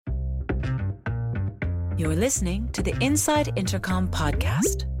You're listening to the Inside Intercom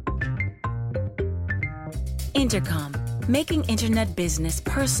podcast. Intercom, making internet business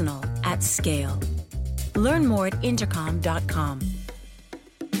personal at scale. Learn more at intercom.com.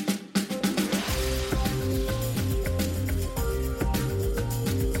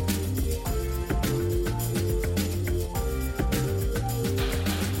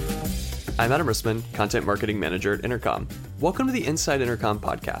 I'm Adam Rissman, Content Marketing Manager at Intercom. Welcome to the Inside Intercom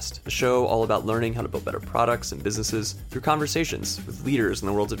podcast, a show all about learning how to build better products and businesses through conversations with leaders in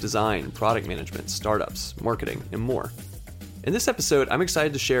the worlds of design, product management, startups, marketing, and more. In this episode, I'm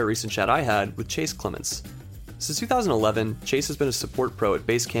excited to share a recent chat I had with Chase Clemons. Since 2011, Chase has been a support pro at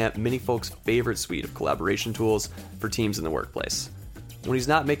Basecamp, many folks' favorite suite of collaboration tools for teams in the workplace. When he's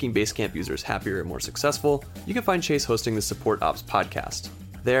not making Basecamp users happier and more successful, you can find Chase hosting the Support Ops podcast.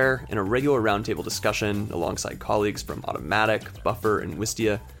 There, in a regular roundtable discussion alongside colleagues from Automatic, Buffer, and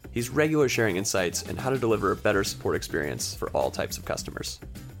Wistia, he's regularly sharing insights on how to deliver a better support experience for all types of customers.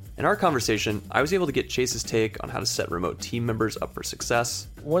 In our conversation, I was able to get Chase's take on how to set remote team members up for success.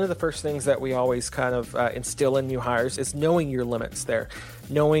 One of the first things that we always kind of instill in new hires is knowing your limits there,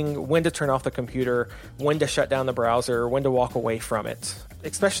 knowing when to turn off the computer, when to shut down the browser, when to walk away from it.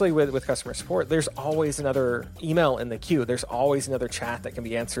 Especially with customer support, there's always another email in the queue. There's always another chat that can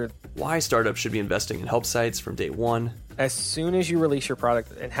be answered. Why startups should be investing in help sites from day one. As soon as you release your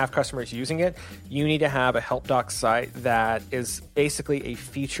product and have customers using it, you need to have a help doc site that is basically a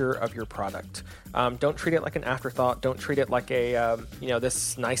feature of your product. Don't treat it like an afterthought. Don't treat it like a,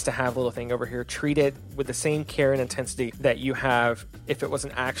 this nice to have little thing over here. Treat it with the same care and intensity that you have if it was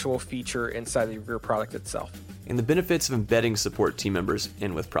an actual feature inside of your product itself. And the benefits of embedding support team members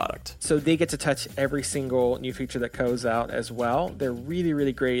in with product. So they get to touch every single new feature that goes out as well. They're really,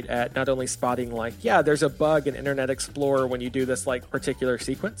 really great at not only spotting there's a bug in Internet Explorer when you do this particular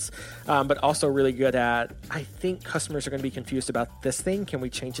sequence, but also really good at, I think customers are going to be confused about this thing. Can we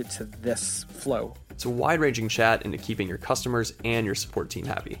change it to this flow? It's a wide-ranging chat into keeping your customers and your support team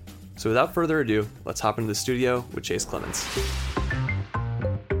happy. So without further ado, let's hop into the studio with Chase Clemons.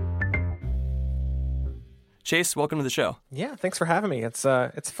 Chase, welcome to the show. Yeah, thanks for having me. It's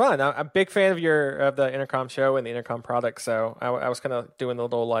fun. I'm a big fan of the Intercom show and the Intercom product. So I was kind of doing a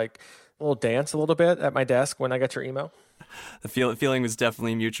little dance a little bit at my desk when I got your email. The feeling was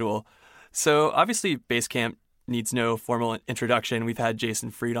definitely mutual. So obviously Basecamp needs no formal introduction. We've had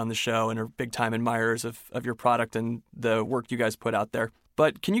Jason Fried on the show and are big time admirers of your product and the work you guys put out there.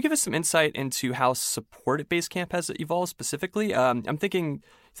 But can you give us some insight into how support at Basecamp has evolved specifically? I'm thinking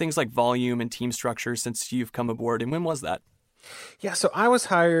things like volume and team structure since you've come aboard. And when was that? Yeah, so I was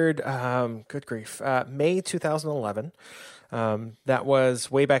hired, good grief, May 2011. That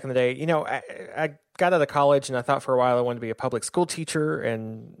was way back in the day. I got out of college and I thought for a while I wanted to be a public school teacher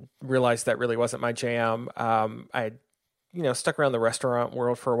and realized that really wasn't my jam. I stuck around the restaurant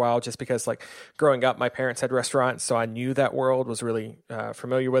world for a while just because growing up, my parents had restaurants. So I knew that world, was really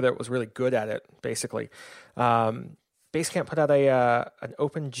familiar with it, was really good at it, basically. Basecamp put out an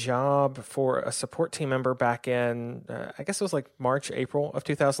open job for a support team member back in, I guess it was March, April of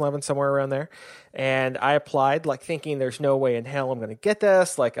 2011, somewhere around there. And I applied thinking there's no way in hell I'm going to get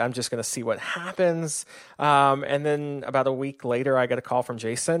this. I'm just going to see what happens. And then about a week later, I got a call from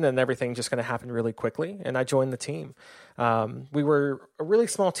Jason and everything just going to happen really quickly. And I joined the team. We were a really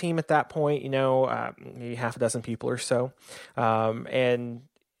small team at that point, maybe half a dozen people or so.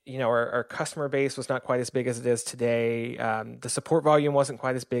 Our customer base was not quite as big as it is today. The support volume wasn't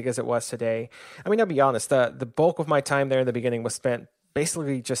quite as big as it was today. I mean, I'll be honest, the bulk of my time there in the beginning was spent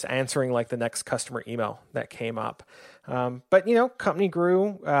basically just answering the next customer email that came up. But company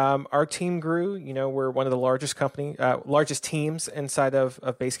grew, our team grew, we're one of the largest teams inside of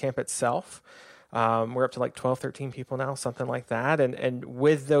Basecamp itself. We're up to 12, 13 people now, something like that. And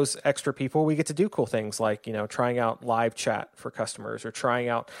with those extra people, we get to do cool things like, trying out live chat for customers or trying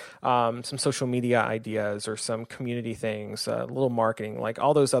out some social media ideas or some community things, a little marketing,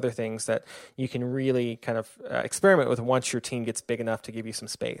 all those other things that you can really kind of experiment with once your team gets big enough to give you some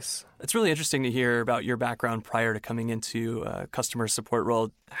space. It's really interesting to hear about your background prior to coming into a customer support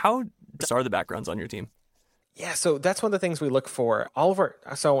role. How are the backgrounds on your team? Yeah, so that's one of the things we look for. I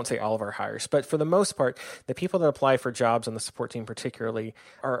won't say all of our hires, but for the most part, the people that apply for jobs on the support team particularly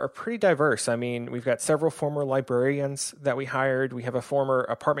are pretty diverse. I mean, we've got several former librarians that we hired. We have a former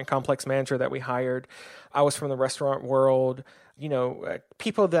apartment complex manager that we hired. I was from the restaurant world.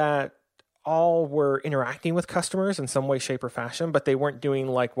 People that all were interacting with customers in some way, shape, or fashion, but they weren't doing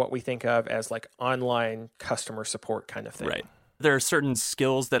what we think of as online customer support kind of thing. Right. There are certain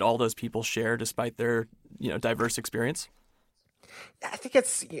skills that all those people share despite their diverse experience? I think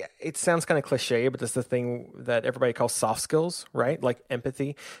it sounds kind of cliche, but it's the thing that everybody calls soft skills, right? Like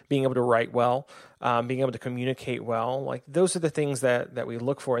empathy, being able to write well, being able to communicate well. Like those are the things that we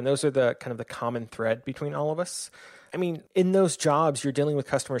look for. And those are the kind of the common thread between all of us. I mean, in those jobs, you're dealing with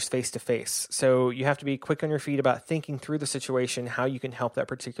customers face to face. So you have to be quick on your feet about thinking through the situation, how you can help that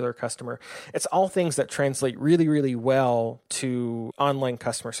particular customer. It's all things that translate really, really well to online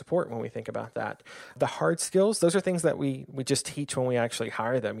customer support when we think about that. The hard skills, those are things that we just teach when we actually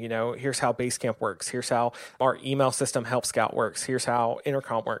hire them. You know, here's how Basecamp works. Here's how our email system Help Scout works. Here's how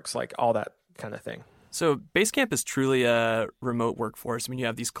Intercom works, like all that kind of thing. So Basecamp is truly a remote workforce. I mean, you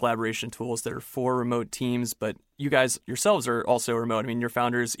have these collaboration tools that are for remote teams, but you guys yourselves are also remote. I mean, your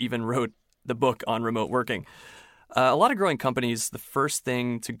founders even wrote the book on remote working. A lot of growing companies, the first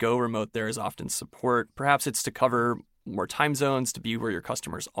thing to go remote there is often support. Perhaps it's to cover more time zones, to be where your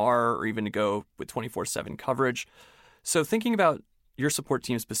customers are, or even to go with 24/7 coverage. So thinking about your support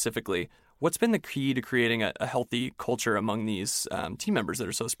team specifically, what's been the key to creating a healthy culture among these team members that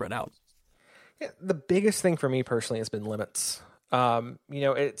are so spread out? Yeah, the biggest thing for me personally has been limits.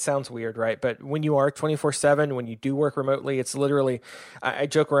 It sounds weird, right? But when you are 24/7, when you do work remotely, it's literally, I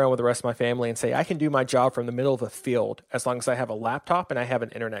joke around with the rest of my family and say, I can do my job from the middle of a field as long as I have a laptop and I have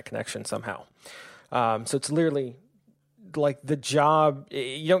an internet connection somehow. So it's literally like the job,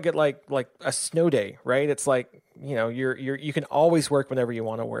 you don't get like a snow day, right? It's like, you can always work whenever you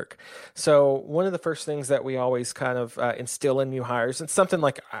want to work. So one of the first things that we always kind of instill in new hires, and something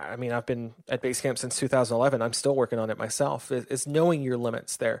like, I mean, I've been at Basecamp since 2011. I'm still working on it myself, is knowing your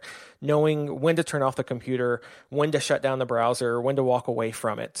limits there, knowing when to turn off the computer, when to shut down the browser, when to walk away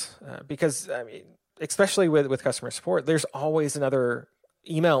from it. Because, I mean, especially with customer support, there's always another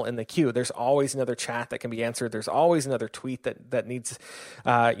email in the queue. There's always another chat that can be answered. There's always another tweet that needs,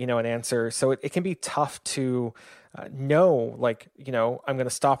 an answer. So it can be tough to know, like, I'm going to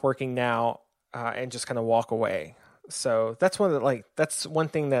stop working now and just kind of walk away. So that's that's one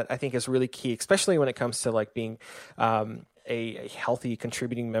thing that I think is really key, especially when it comes to like being a healthy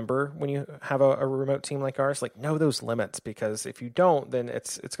contributing member when you have a remote team like ours. Like, know those limits, because if you don't, then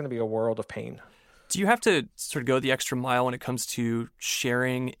it's going to be a world of pain. Do you have to sort of go the extra mile when it comes to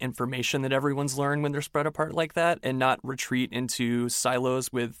sharing information that everyone's learned when they're spread apart like that, and not retreat into silos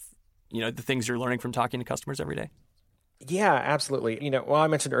with, the things you're learning from talking to customers every day? Yeah, absolutely. I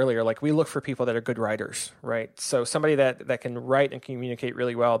mentioned earlier, like we look for people that are good writers, right? So somebody that can write and communicate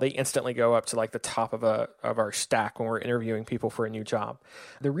really well, they instantly go up to like the top of our stack when we're interviewing people for a new job.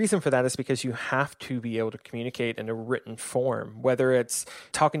 The reason for that is because you have to be able to communicate in a written form, whether it's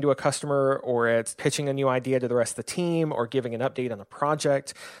talking to a customer or it's pitching a new idea to the rest of the team or giving an update on a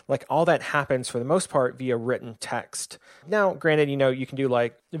project. Like all that happens for the most part via written text. Now, granted, you can do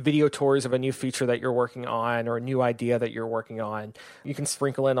like video tours of a new feature that you're working on or a new idea that you're working on. You can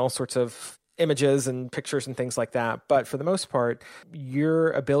sprinkle in all sorts of images and pictures and things like that. But for the most part,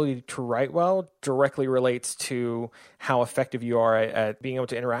 your ability to write well directly relates to how effective you are at being able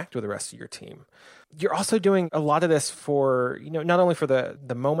to interact with the rest of your team. You're also doing a lot of this for, not only for the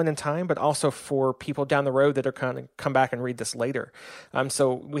moment in time, but also for people down the road that are going to come back and read this later.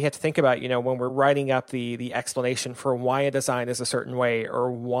 So we have to think about, when we're writing up the explanation for why a design is a certain way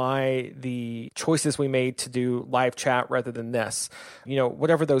or why the choices we made to do live chat rather than this,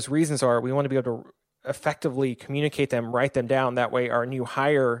 whatever those reasons are, we want to be able to effectively communicate them, write them down. That way our new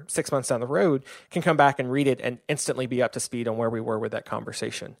hire 6 months down the road can come back and read it and instantly be up to speed on where we were with that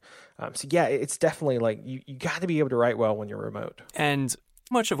conversation. So yeah, it's definitely like you got to be able to write well when you're remote. And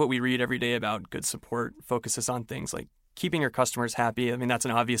much of what we read every day about good support focuses on things like keeping your customers happy. I mean, that's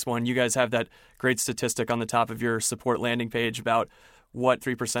an obvious one. You guys have that great statistic on the top of your support landing page about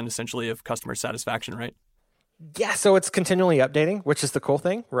 3% essentially of customer satisfaction, right? Yeah, so it's continually updating, which is the cool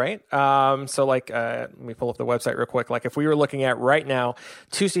thing, right? Let me pull up the website real quick. Like if we were looking at right now,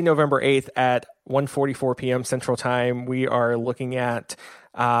 Tuesday, November 8th at 1:44 p.m. Central Time, we are looking at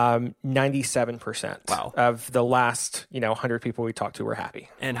 97% of the last 100 people we talked to were happy.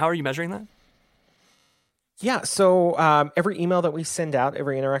 And how are you measuring that? Yeah, so every email that we send out,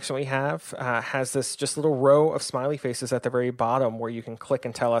 every interaction we have has this just little row of smiley faces at the very bottom where you can click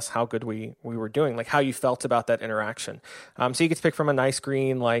and tell us how good we were doing, like how you felt about that interaction. So you get to pick from a nice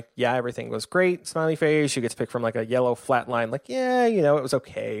green, like, yeah, everything was great, smiley face. You get to pick from like a yellow flat line, like, yeah, it was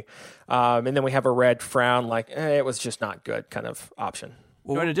okay. And then we have a red frown, like, it was just not good kind of option.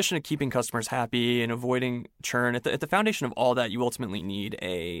 Well, in addition to keeping customers happy and avoiding churn, at the foundation of all that, you ultimately need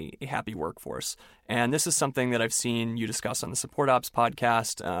a happy workforce. And this is something that I've seen you discuss on the Support Ops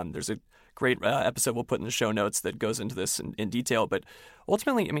podcast. There's a great episode we'll put in the show notes that goes into this in detail. But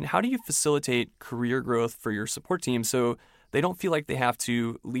ultimately, I mean, how do you facilitate career growth for your support team so they don't feel like they have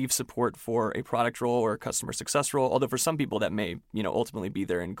to leave support for a product role or a customer success role, although for some people that may, ultimately be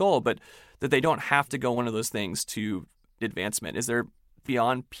their end goal, but that they don't have to go one of those things to advancement. Is there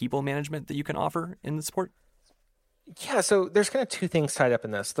beyond people management that you can offer in the support? Yeah, so there's kind of two things tied up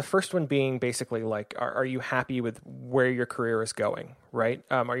in this. The first one being basically like, are you happy with where your career is going, right?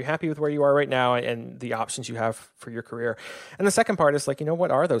 Are you happy with where you are right now and the options you have for your career? And the second part is like,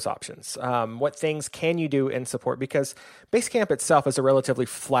 what are those options? What things can you do in support? Because Basecamp itself is a relatively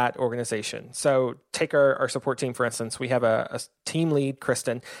flat organization. So take our support team, for instance. We have a team lead,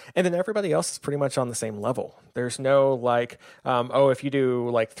 Kristen, and then everybody else is pretty much on the same level. There's no like, if you do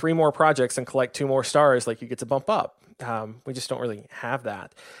like 3 more projects and collect 2 more stars, like you get to bump up. We just don't really have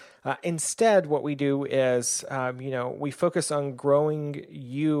that. Instead, what we do is, we focus on growing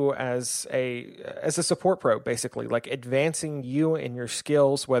you as a support pro, basically, like advancing you in your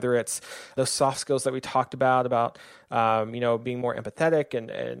skills, whether it's those soft skills that we talked about, being more empathetic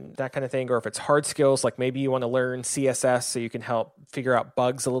and that kind of thing, or if it's hard skills, like maybe you want to learn CSS so you can help figure out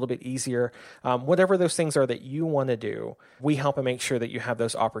bugs a little bit easier. Whatever those things are that you want to do, we help and make sure that you have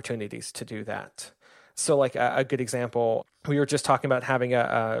those opportunities to do that. So like a good example, we were just talking about having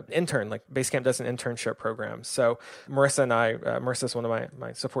a intern, like Basecamp does an internship program. So Marissa and I, Marissa's one of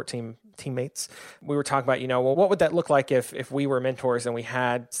my support teammates. We were talking about, what would that look like if we were mentors and we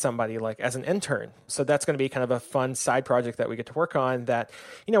had somebody like as an intern? So that's going to be kind of a fun side project that we get to work on that,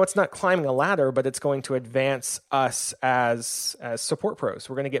 it's not climbing a ladder, but it's going to advance us as support pros.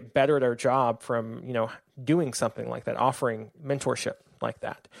 We're going to get better at our job from, doing something like that, offering mentorship like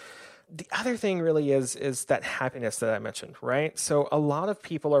that. The other thing really is that happiness that I mentioned, right? So a lot of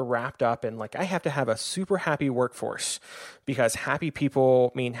people are wrapped up in like, I have to have a super happy workforce because happy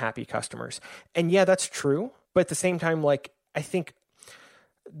people mean happy customers. And yeah, that's true. But at the same time, like, I think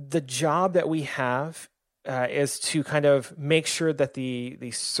the job that we have is to kind of make sure that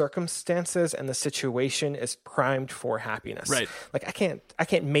the circumstances and the situation is primed for happiness. Right. Like I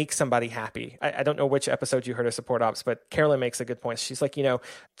can't make somebody happy. I don't know which episode you heard of Support Ops, but Carolyn makes a good point. She's like,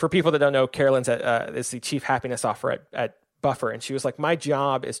 for people that don't know, Carolyn's is the chief happiness officer at Buffer. And she was like, my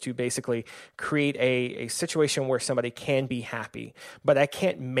job is to basically create a situation where somebody can be happy, but I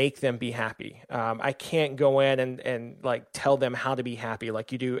can't make them be happy. I can't go in and like tell them how to be happy.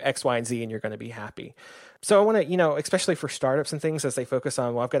 Like you do X, Y, and Z and you're going to be happy. So I want to, especially for startups and things as they focus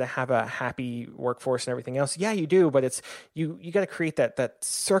on, well, I've got to have a happy workforce and everything else. Yeah, you do, but it's you got to create that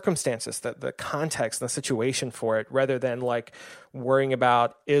circumstances, the context and the situation for it, rather than like worrying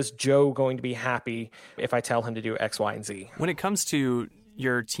about, is Joe going to be happy if I tell him to do X, Y, and Z? When it comes to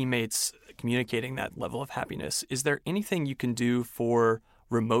your teammates communicating that level of happiness, is there anything you can do for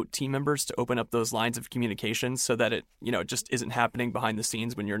remote team members to open up those lines of communication so that it, just isn't happening behind the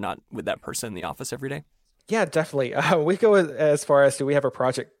scenes when you're not with that person in the office every day? Yeah, definitely. We go as far as we have a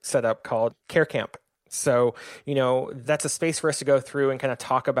project set up called Care Camp. So, that's a space for us to go through and kind of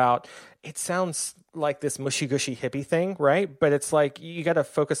talk about. It sounds like this mushy gushy hippie thing, right? But it's like you got to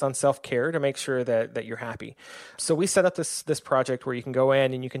focus on self-care to make sure that you're happy. So we set up this project where you can go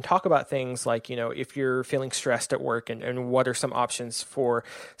in and you can talk about things like, if you're feeling stressed at work and what are some options for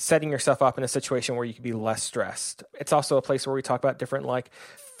setting yourself up in a situation where you can be less stressed. It's also a place where we talk about different like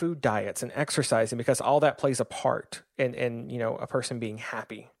food diets and exercising, because all that plays a part in a person being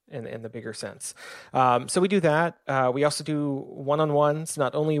happy in the bigger sense. So we do that. We also do one-on-ones,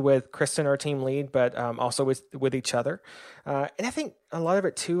 not only with Kristen, our team lead, but also with each other. And I think a lot of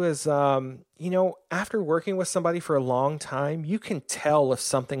it too is, after working with somebody for a long time, you can tell if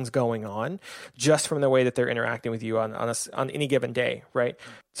something's going on just from the way that they're interacting with you on any given day, right?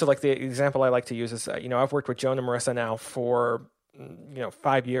 So like the example I like to use is, I've worked with Joan and Marissa now for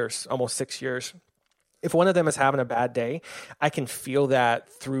 5 years, almost 6 years. If one of them is having a bad day, I can feel that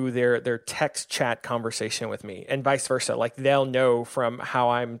through their text chat conversation with me, and vice versa. Like they'll know from how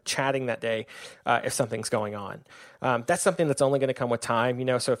I'm chatting that day if something's going on. That's something that's only going to come with time,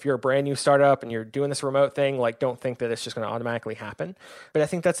 So if you're a brand new startup and you're doing this remote thing, like don't think that it's just going to automatically happen. But I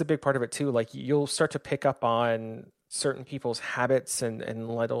think that's a big part of it too. Like you'll start to pick up on certain people's habits and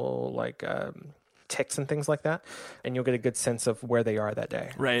little like ticks and things like that, and you'll get a good sense of where they are that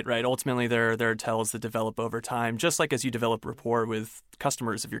day. Right. Ultimately, there are tells that develop over time, just like as you develop rapport with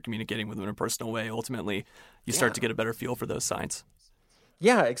customers, if you're communicating with them in a personal way, ultimately you start to get a better feel for those signs.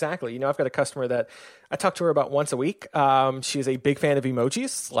 Yeah, exactly. I've got a customer that I talk to her about once a week. She's a big fan of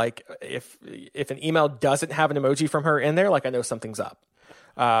emojis. Like if an email doesn't have an emoji from her in there, like I know something's up.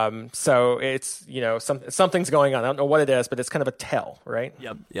 So it's, something's going on. I don't know what it is, but it's kind of a tell, right?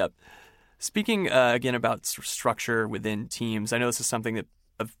 Yep. Speaking again about structure within teams, I know this is something that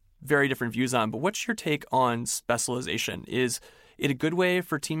very different views on, but what's your take on specialization? Is it a good way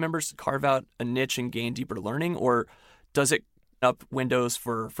for team members to carve out a niche and gain deeper learning, or does it up windows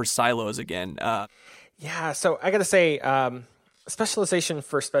for silos again? Yeah, so I got to say, specialization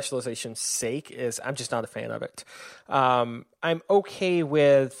for specialization's sake I'm just not a fan of it. I'm okay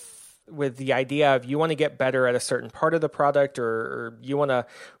with the idea of you want to get better at a certain part of the product, or you want to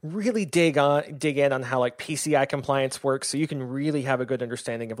really dig in on how like PCI compliance works, so you can really have a good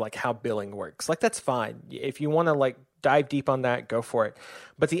understanding of like how billing works. Like that's fine. If you want to like dive deep on that, go for it.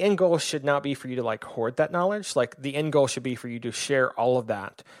 But the end goal should not be for you to like hoard that knowledge. Like the end goal should be for you to share all of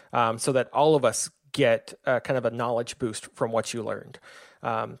that, so that all of us get kind of a knowledge boost from what you learned.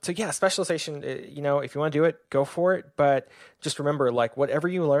 So yeah, specialization, if you want to do it, go for it. But just remember, like whatever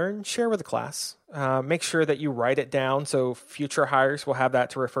you learn, share with the class. Make sure that you write it down so future hires will have that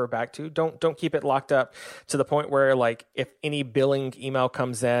to refer back to. Don't keep it locked up to the point where like if any billing email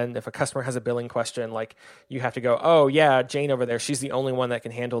comes in, if a customer has a billing question, like you have to go, oh yeah, Jane over there, she's the only one that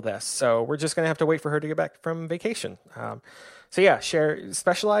can handle this. So we're just going to have to wait for her to get back from vacation. So yeah, share,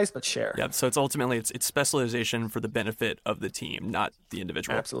 specialize, but share. Yeah. So it's ultimately it's specialization for the benefit of the team, not the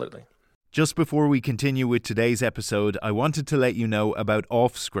individual. Absolutely. Just before we continue with today's episode, I wanted to let you know about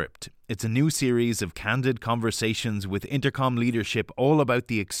OffScript. It's a new series of candid conversations with Intercom leadership all about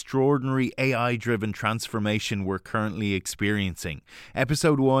the extraordinary AI-driven transformation we're currently experiencing.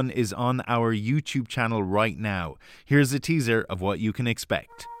 Episode 1 is on our YouTube channel right now. Here's a teaser of what you can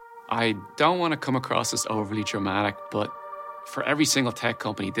expect. I don't want to come across as overly dramatic, but for every single tech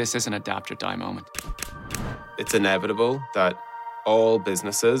company, this is an adapt or die moment. It's inevitable that all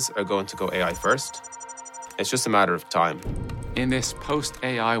businesses are going to go AI first. It's just a matter of time. In this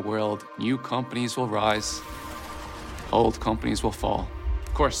post-AI world, new companies will rise, old companies will fall.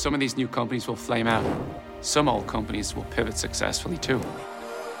 Of course, some of these new companies will flame out. Some old companies will pivot successfully too.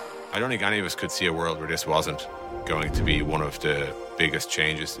 I don't think any of us could see a world where this wasn't going to be one of the biggest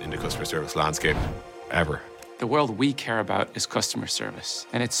changes in the customer service landscape ever. The world we care about is customer service,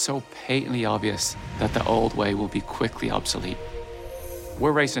 and it's so patently obvious that the old way will be quickly obsolete.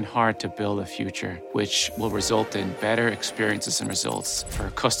 We're racing hard to build a future which will result in better experiences and results for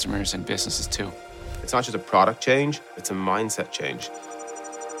our customers and businesses too. It's not just a product change, it's a mindset change.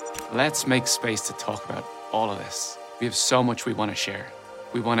 Let's make space to talk about all of this. We have so much we want to share.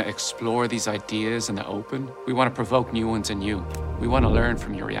 We want to explore these ideas in the open. We want to provoke new ones in you. We want to learn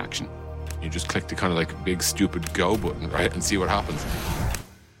from your reaction. You just click the kind of like big stupid go button, right, and see what happens.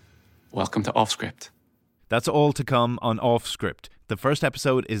 Welcome to OffScript. That's all to come on OffScript. The first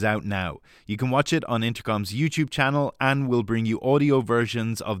episode is out now. You can watch it on Intercom's YouTube channel, and we'll bring you audio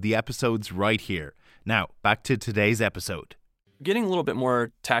versions of the episodes right here. Now, back to today's episode. Getting a little bit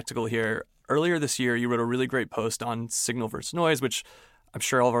more tactical here, earlier this year you wrote a really great post on signal versus noise, which I'm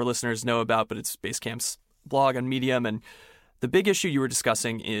sure all of our listeners know about, but it's Basecamp's blog on Medium, and the big issue you were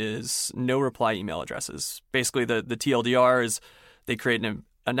discussing is no reply email addresses. Basically, the TLDR is they create an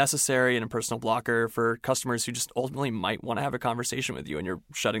unnecessary and impersonal blocker for customers who just ultimately might want to have a conversation with you, and you're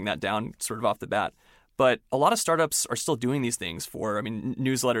shutting that down sort of off the bat. But a lot of startups are still doing these things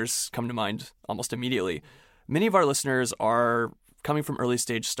newsletters come to mind almost immediately. Many of our listeners are coming from early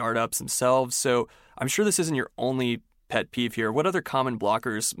stage startups themselves, so I'm sure this isn't your only pet peeve here. What other common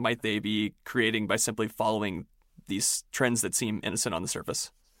blockers might they be creating by simply following these trends that seem innocent on the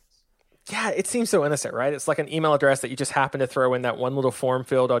surface? Yeah, it seems so innocent, right? It's like an email address that you just happen to throw in that one little form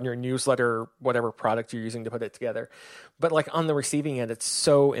field on your newsletter, whatever product you're using to put it together. But like on the receiving end, it's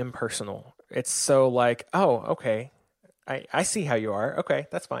so impersonal. It's so like, oh, okay, I see how you are. Okay,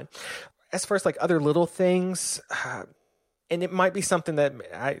 that's fine. As far as like other little things, and it might be something that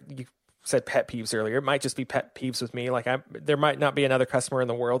you said pet peeves earlier. It might just be pet peeves with me. Like there might not be another customer in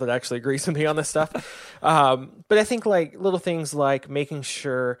the world that actually agrees with me on this stuff. But I think like little things like making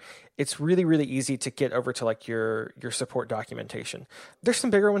sure it's really, really easy to get over to like your support documentation. There's some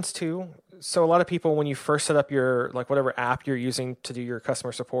bigger ones too. So a lot of people, when you first set up your like whatever app you're using to do your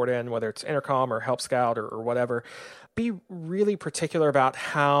customer support in, whether it's Intercom or Help Scout or whatever, be really particular about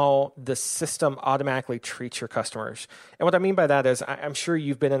how the system automatically treats your customers. And what I mean by that is I'm sure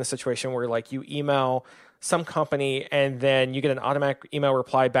you've been in a situation where like you email some company and then you get an automatic email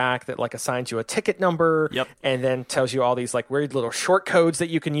reply back that like assigns you a ticket number. Yep. And then tells you all these like weird little short codes that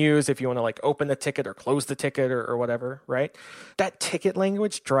you can use if you want to like open the ticket or close the ticket or whatever, right? That ticket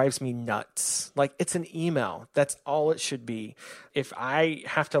language drives me nuts. Like it's an email. That's all it should be. If I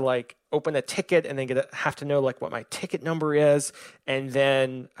have to like open a ticket and then have to know like what my ticket number is, and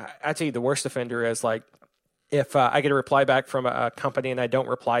then I tell you the worst offender is like If I get a reply back from a company and I don't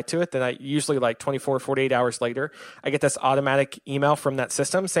reply to it, then I usually like 24, 48 hours later, I get this automatic email from that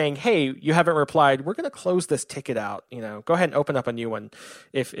system saying, hey, you haven't replied. We're going to close this ticket out. Go ahead and open up a new one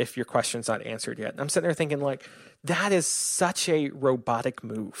if your question's not answered yet. And I'm sitting there thinking like, that is such a robotic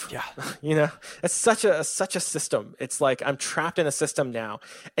move. Yeah. It's such a system. It's like I'm trapped in a system now.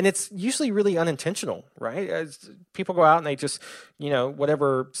 And it's usually really unintentional, right? As people go out and they just,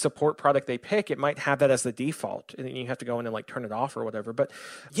 whatever support product they pick, it might have that as the default. And you have to go in and like turn it off or whatever. But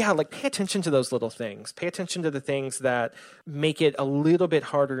yeah, like pay attention to those little things. Pay attention to the things that make it a little bit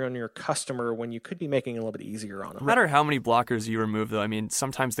harder on your customer when you could be making it a little bit easier on them. No matter how many blockers you remove, though, I mean,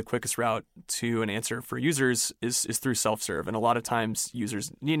 sometimes the quickest route to an answer for users is through self-serve. And a lot of times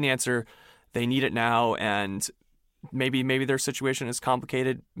users need an answer, they need it now, and maybe their situation is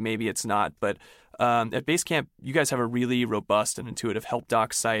complicated, maybe it's not. But at Basecamp, you guys have a really robust and intuitive help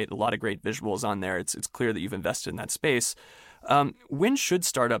doc site, a lot of great visuals on there. It's clear that you've invested in that space. When should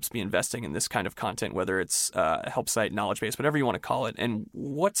startups be investing in this kind of content, whether it's a help site, knowledge base, whatever you want to call it? And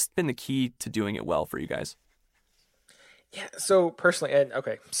what's been the key to doing it well for you guys? Yeah. So personally,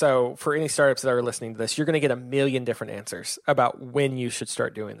 so for any startups that are listening to this, you're going to get a million different answers about when you should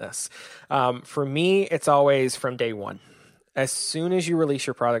start doing this. For me, it's always from day one. As soon as you release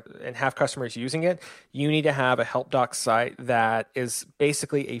your product and have customers using it, you need to have a help doc site that is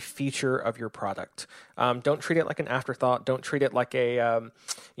basically a feature of your product. Don't treat it like an afterthought. Don't treat it like a,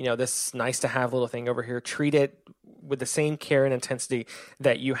 this nice to have little thing over here. Treat it with the same care and intensity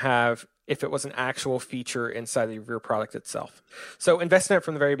that you have if it was an actual feature inside of your product itself. So invest in it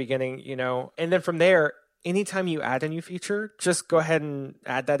from the very beginning, and then from there, anytime you add a new feature, just go ahead and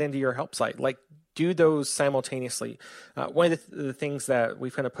add that into your help site. Like, do those simultaneously. One of the things that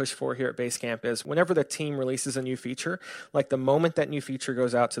we've kind of pushed for here at Basecamp is whenever the team releases a new feature, like the moment that new feature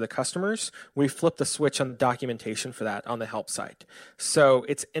goes out to the customers, we flip the switch on the documentation for that on the help site. So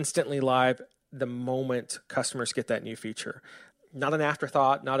it's instantly live the moment customers get that new feature. Not an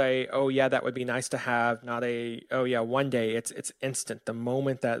afterthought, not a, oh yeah, that would be nice to have, not a, oh yeah, one day. It's instant. The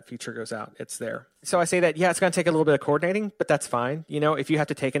moment that feature goes out, it's there. So I say that, yeah, it's going to take a little bit of coordinating, but that's fine. If you have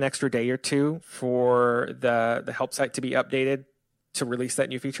to take an extra day or two for the help site to be updated to release that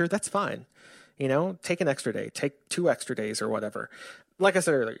new feature, that's fine. Take an extra day, take 2 extra days or whatever. Like I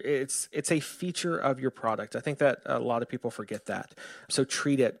said earlier, it's a feature of your product. I think that a lot of people forget that. So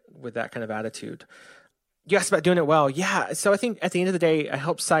treat it with that kind of attitude. You asked about doing it well. Yeah. So I think at the end of the day, a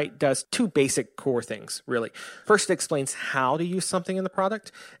help site does 2 basic core things, really. First, it explains how to use something in the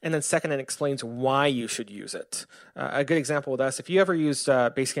product. And then second, it explains why you should use it. A good example with us, if you ever used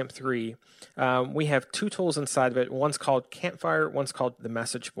Basecamp 3, we have 2 tools inside of it. One's called Campfire, one's called the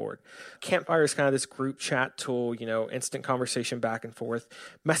message board. Campfire is kind of this group chat tool, instant conversation back and forth.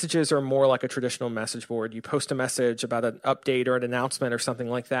 Messages are more like a traditional message board. You post a message about an update or an announcement or something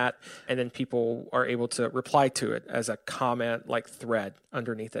like that, and then people are able to reply to it as a comment like thread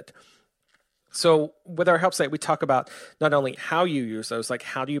underneath it. So with our help site, we talk about not only how you use those, like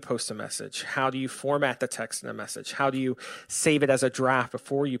how do you post a message? How do you format the text in a message? How do you save it as a draft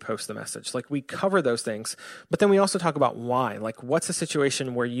before you post the message? Like we cover those things, but then we also talk about why. Like what's a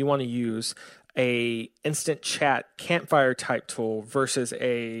situation where you want to use a instant chat campfire type tool versus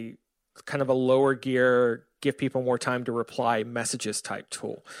a kind of a lower gear, give people more time to reply messages type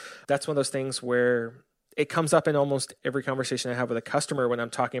tool. That's one of those things where it comes up in almost every conversation I have with a customer when I'm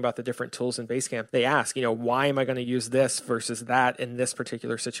talking about the different tools in Basecamp. They ask, why am I going to use this versus that in this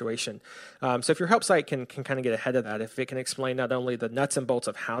particular situation? So if your help site can kind of get ahead of that, if it can explain not only the nuts and bolts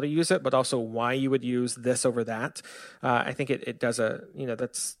of how to use it, but also why you would use this over that, I think it does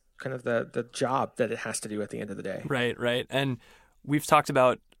that's kind of the job that it has to do at the end of the day. Right. And we've talked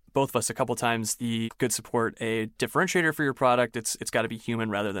about, both of us a couple times, the good support, a differentiator for your product. It's got to be human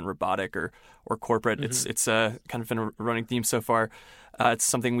rather than robotic or corporate. Mm-hmm. It's kind of been a running theme so far. It's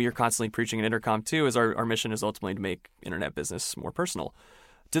something we are constantly preaching at Intercom too, is our mission is ultimately to make internet business more personal.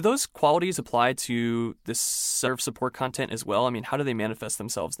 Do those qualities apply to this serve support content as well? I mean, how do they manifest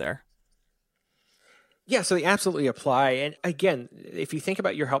themselves there? Yeah, so they absolutely apply. And again, if you think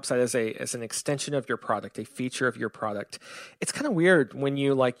about your help site as an extension of your product, a feature of your product, it's kind of weird when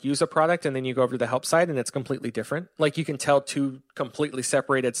you use a product and then you go over to the help site and it's completely different. Like you can tell 2 completely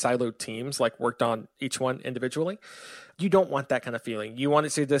separated siloed teams worked on each one individually. You don't want that kind of feeling. You want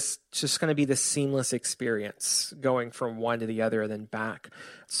it to just going to be this seamless experience going from one to the other and then back.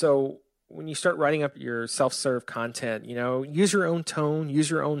 So when you start writing up your self-serve content, use your own tone, use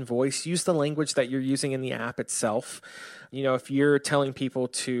your own voice, use the language that you're using in the app itself. If you're telling people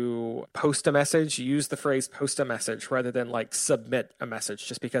to post a message, use the phrase post a message rather than submit a message,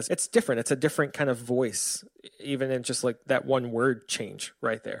 just because it's different. It's a different kind of voice even in just like that one word change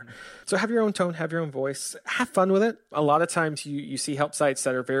right there. So have your own tone, have your own voice, have fun with it. A lot of times you see help sites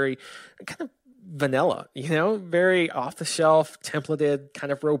that are very kind of vanilla, very off the shelf, templated,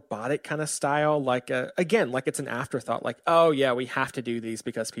 kind of robotic kind of style. Like, again, like it's an afterthought, like, oh yeah, we have to do these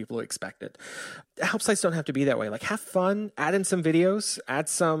because people expect it. Help sites don't have to be that way. Like, have fun, add in some videos, add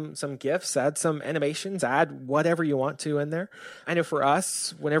some GIFs, add some animations, add whatever you want to in there. I know for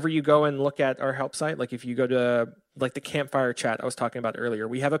us, whenever you go and look at our help site, like if you go to like the campfire chat I was talking about earlier,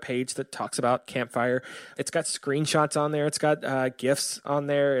 we have a page that talks about campfire. It's got screenshots on there. It's got GIFs on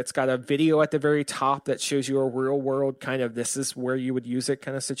there. It's got a video at the very top that shows you a real world kind of this is where you would use it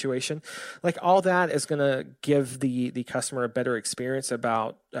kind of situation. Like all that is going to give the customer a better experience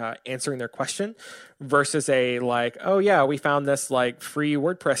about answering their question versus a like, oh yeah, we found this like free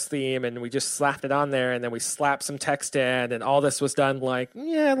WordPress theme and we just slapped it on there and then we slapped some text in and all this was done like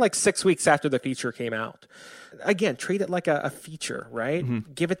 6 weeks after the feature came out. Again, treat it like a feature, right?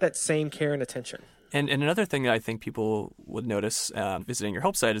 Mm-hmm. Give it that same care and attention. And another thing that I think people would notice visiting your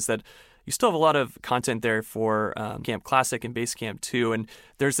help site is that you still have a lot of content there for Camp Classic and Basecamp too. And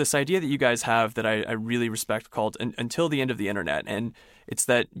there's this idea that you guys have that I really respect called Until the End of the Internet. And it's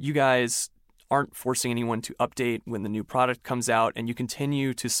that you guys aren't forcing anyone to update when the new product comes out, and you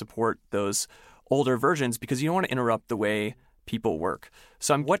continue to support those older versions because you don't want to interrupt the way people work.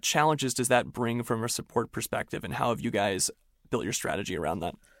 So what challenges does that bring from a support perspective, and how have you guys built your strategy around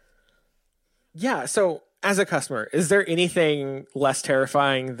that? Yeah, so as a customer, is there anything less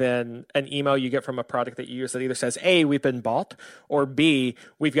terrifying than an email you get from a product that you use that either says, A, we've been bought, or B,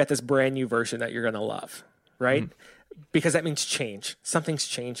 we've got this brand new version that you're going to love, right? Mm-hmm. Because that means change. Something's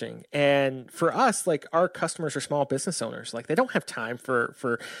changing. And for us, like our customers are small business owners. Like they don't have time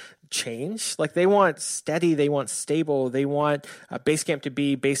for change. Like they want steady, they want stable, they want Basecamp to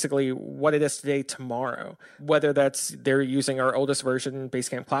be basically what it is today, tomorrow. Whether that's they're using our oldest version,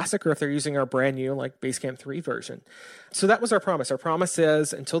 Basecamp Classic, or if they're using our brand new like Basecamp 3 version. So that was our promise. Our promise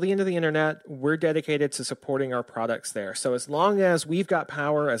is until the end of the internet, we're dedicated to supporting our products there. So as long as we've got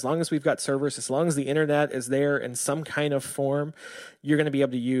power, as long as we've got servers, as long as the internet is there in some kind of form, you're going to be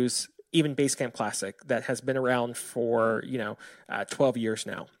able to use even Basecamp Classic that has been around for 12 years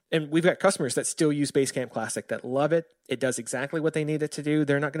now. And we've got customers that still use Basecamp Classic that love it. It does exactly what they need it to do.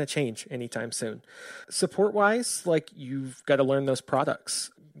 They're not going to change anytime soon. Support-wise, like you've got to learn those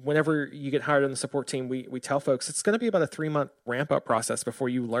products. Whenever you get hired on the support team, we tell folks it's going to be about a 3-month ramp-up process before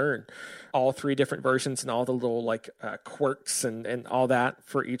you learn all 3 different versions and all the little quirks and all that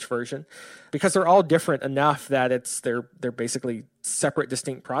for each version, because they're all different enough that they're basically separate,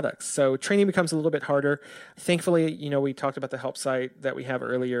 distinct products. So training becomes a little bit harder. Thankfully, we talked about the help site that we have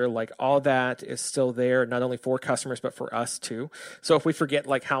earlier. Like all that is still there, not only for customers, but for us too. So if we forget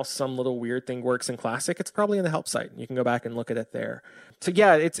like how some little weird thing works in Classic, it's probably in the help site. You can go back and look at it there. So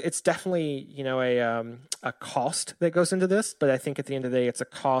yeah, it's definitely, a cost that goes into this, but I think at the end of the day, it's a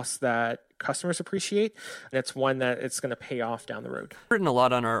cost that customers appreciate, and it's one that it's going to pay off down the road. We've written a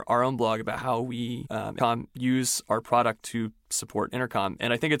lot on our own blog about how we use our product to support Intercom,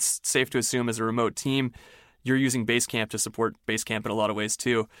 and I think it's safe to assume as a remote team, you're using Basecamp to support Basecamp in a lot of ways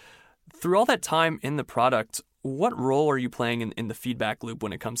too. Through all that time in the product, what role are you playing in the feedback loop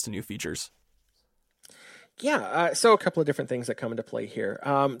when it comes to new features? Yeah, so a couple of different things that come into play here.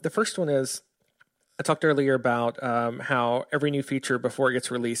 The first one is, I talked earlier about how every new feature before it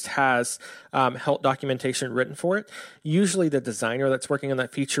gets released has help documentation written for it. Usually the designer that's working on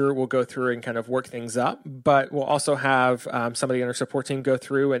that feature will go through and kind of work things up, but we'll also have somebody on our support team go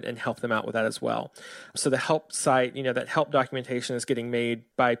through and help them out with that as well. So the help site, that help documentation is getting made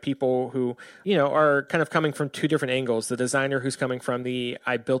by people who, are kind of coming from 2 different angles. The designer who's coming from the,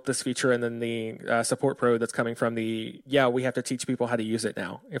 I built this feature, and then the support pro that's coming from the, we have to teach people how to use it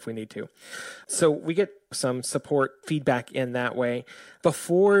now if we need to. So we get some support feedback in that way.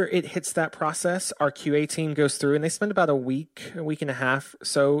 Before it hits that process, our QA team goes through and they spend about a week and a half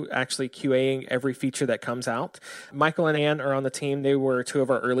so actually QAing every feature that comes out. Michael and Ann are on the team. They were 2 of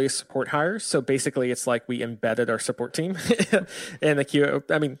our earliest support hires. So basically it's like we embedded our support team in the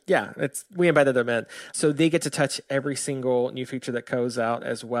QA. We embedded them in. So they get to touch every single new feature that goes out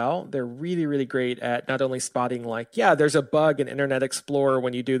as well. They're really, really great at not only spotting there's a bug in Internet Explorer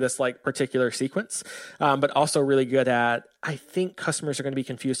when you do this particular sequence, but also really good at, I think customers are going to be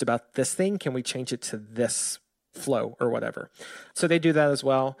confused about this thing. Can we change it to this flow or whatever. So they do that as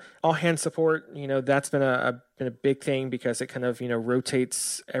well. All hands support, that's been a big thing because it kind of,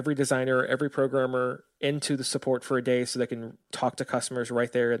 rotates every designer, every programmer into the support for a day so they can talk to customers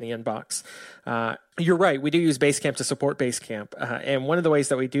right there in the inbox. You're right. We do use Basecamp to support Basecamp. And one of the ways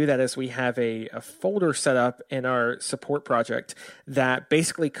that we do that is we have a folder set up in our support project that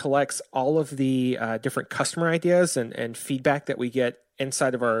basically collects all of the different customer ideas and feedback that we get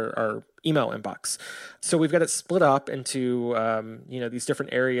inside of our email inbox. So we've got it split up into, these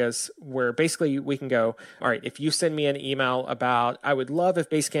different areas where basically we can go, all right, if you send me an email about, I would love if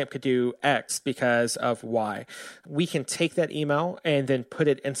Basecamp could do X because of Y, we can take that email and then put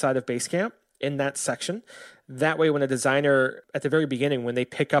it inside of Basecamp in that section. That way, when a designer at the very beginning, when they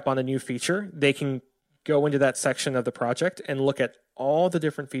pick up on a new feature, they can go into that section of the project and look at all the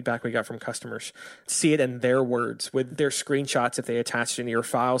different feedback we got from customers, see it in their words with their screenshots if they attached any or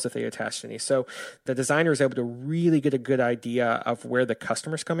files if they attached any. So the designer is able to really get a good idea of where the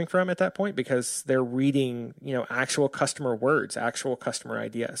customer's coming from at that point because they're reading, actual customer words, actual customer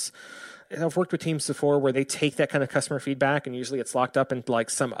ideas. I've worked with teams before where they take that kind of customer feedback and usually it's locked up into like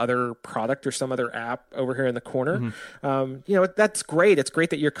some other product or some other app over here in the corner. Mm-hmm. That's great. It's great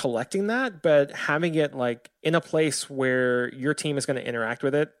that you're collecting that, but having it like in a place where your team is going to interact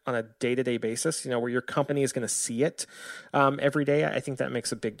with it on a day-to-day basis, where your company is going to see it every day, I think that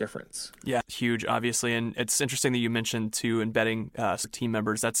makes a big difference. Yeah, huge, obviously. And it's interesting that you mentioned too embedding team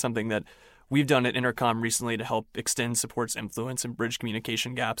members. That's something that we've done at Intercom recently to help extend support's influence and bridge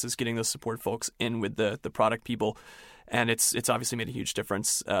communication gaps is getting those support folks in with the product people. And it's obviously made a huge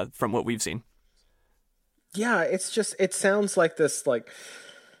difference from what we've seen. Yeah, it sounds like this, like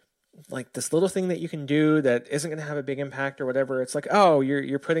this little thing that you can do that isn't going to have a big impact or whatever. It's like, oh,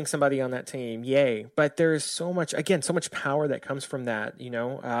 you're putting somebody on that team. Yay. But there's so much power that comes from that.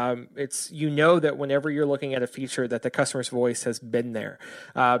 It's, that whenever you're looking at a feature that the customer's voice has been there.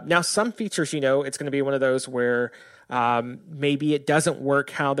 Now some features, it's going to be one of those where maybe it doesn't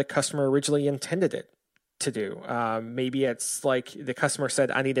work how the customer originally intended it to do. Maybe it's like the customer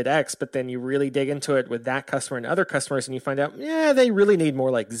said, I needed X, but then you really dig into it with that customer and other customers and you find out, they really need more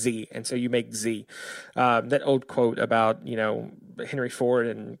like Z. And so you make Z. That old quote about, Henry Ford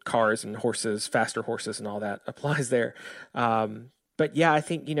and cars and horses, faster horses and all that applies there. But yeah, I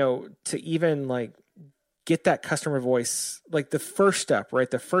think, to even like get that customer voice, like the first step,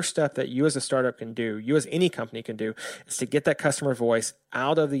 right? The first step that you as a startup can do, you as any company can do, is to get that customer voice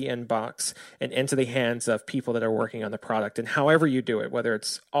out of the inbox and into the hands of people that are working on the product. And however you do it, whether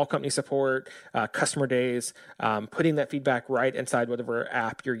it's all company support, customer days, putting that feedback right inside whatever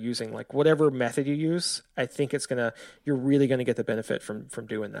app you're using, like whatever method you use, I think you're really going to get the benefit from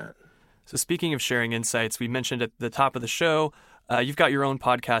doing that. So speaking of sharing insights, we mentioned at the top of the show, you've got your own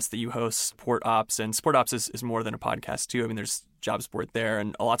podcast that you host, Support Ops, and Support Ops is more than a podcast too. I mean, there's job support there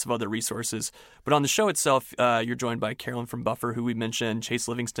and lots of other resources. But on the show itself, you're joined by Carolyn from Buffer, who we mentioned, Chase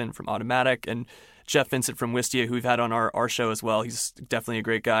Livingston from Automatic, and Jeff Vincent from Wistia, who we've had on our show as well. He's definitely a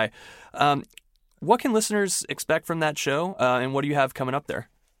great guy. What can listeners expect from that show, and what do you have coming up there?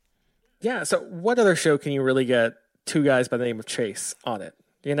 Yeah, so what other show can you really get two guys by the name of Chase on it?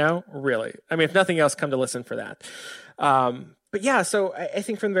 Really. I mean, if nothing else, come to listen for that. But yeah, so I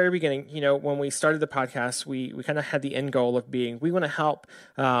think from the very beginning, when we started the podcast, we kind of had the end goal of being, we want to help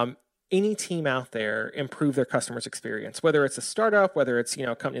any team out there improve their customers' experience, whether it's a startup, whether it's,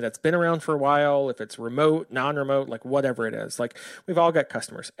 a company that's been around for a while, if it's remote, non-remote, like whatever it is. Like we've all got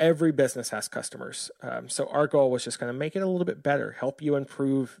customers. Every business has customers. So our goal was just kind of make it a little bit better, help you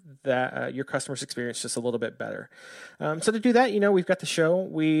improve that your customers' experience just a little bit better. So to do that, we've got the show.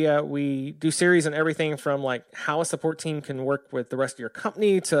 We do series on everything from like how a support team can work with the rest of your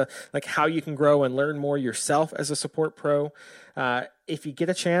company to like how you can grow and learn more yourself as a support pro. If you get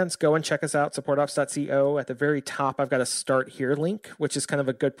a chance, go and check us out, supportops.co. At the very top, I've got a Start Here link, which is kind of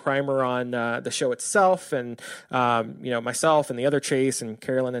a good primer on the show itself and, myself and the other Chase and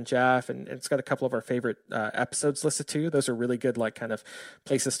Carolyn and Jeff. And it's got a couple of our favorite episodes listed too. Those are really good, like kind of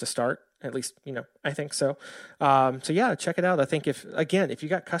places to start. At least, I think so. So yeah, check it out. I think if you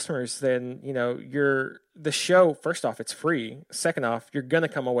got customers, then, the show, first off, it's free. Second off, you're going to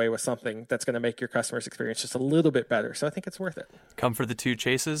come away with something that's going to make your customer's experience just a little bit better. So I think it's worth it. Come for the two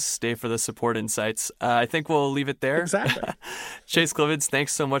Chases, stay for the support insights. I think we'll leave it there. Exactly. Chase Clemons,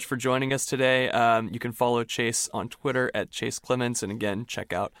 thanks so much for joining us today. You can follow Chase on Twitter at Chase Clemons. And again,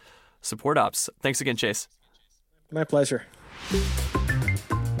 check out Support Ops. Thanks again, Chase. My pleasure.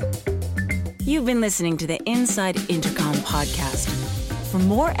 You've been listening to the Inside Intercom podcast. For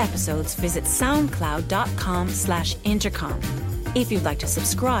more episodes, visit soundcloud.com/intercom. If you'd like to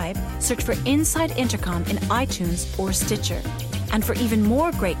subscribe, search for Inside Intercom in iTunes or Stitcher. And for even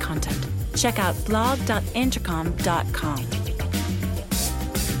more great content, check out blog.intercom.com.